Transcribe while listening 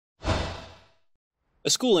A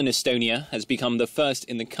school in Estonia has become the first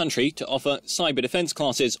in the country to offer cyber defense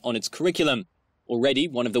classes on its curriculum. Already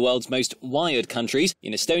one of the world's most wired countries,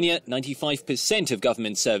 in Estonia, 95% of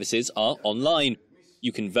government services are online.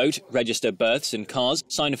 You can vote, register births and cars,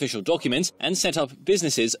 sign official documents, and set up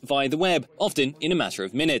businesses via the web, often in a matter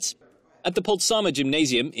of minutes. At the Poltsamaa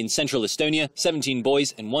Gymnasium in central Estonia, 17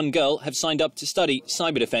 boys and 1 girl have signed up to study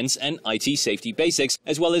cyber defense and IT safety basics,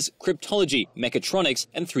 as well as cryptology, mechatronics,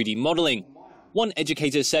 and 3D modeling. One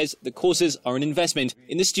educator says the courses are an investment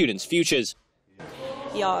in the students' futures.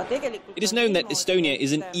 It is known that Estonia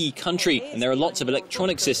is an e-country, and there are lots of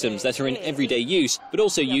electronic systems that are in everyday use, but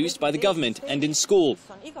also used by the government and in school.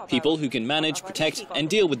 People who can manage, protect and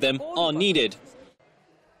deal with them are needed.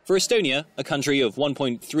 For Estonia, a country of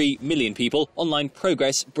 1.3 million people, online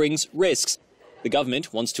progress brings risks. The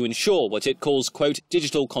government wants to ensure what it calls, quote,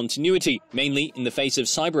 digital continuity, mainly in the face of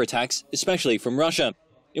cyber attacks, especially from Russia.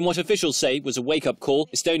 In what officials say was a wake-up call,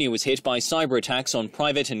 Estonia was hit by cyber attacks on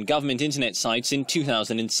private and government internet sites in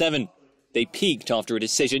 2007. They peaked after a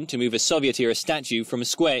decision to move a Soviet-era statue from a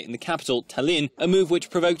square in the capital, Tallinn, a move which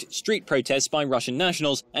provoked street protests by Russian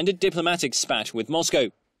nationals and a diplomatic spat with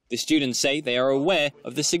Moscow. The students say they are aware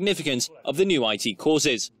of the significance of the new IT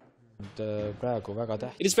courses.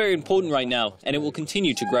 It is very important right now, and it will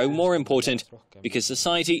continue to grow more important, because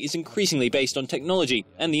society is increasingly based on technology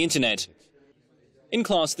and the internet. In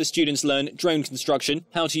class, the students learn drone construction,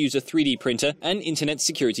 how to use a 3D printer, and internet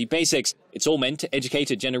security basics. It's all meant to educate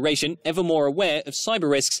a generation ever more aware of cyber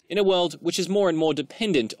risks in a world which is more and more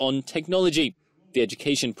dependent on technology. The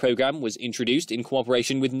education program was introduced in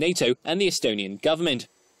cooperation with NATO and the Estonian government.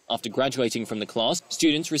 After graduating from the class,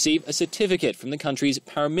 students receive a certificate from the country's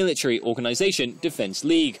paramilitary organization, Defense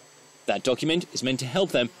League. That document is meant to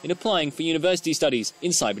help them in applying for university studies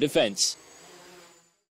in cyber defense.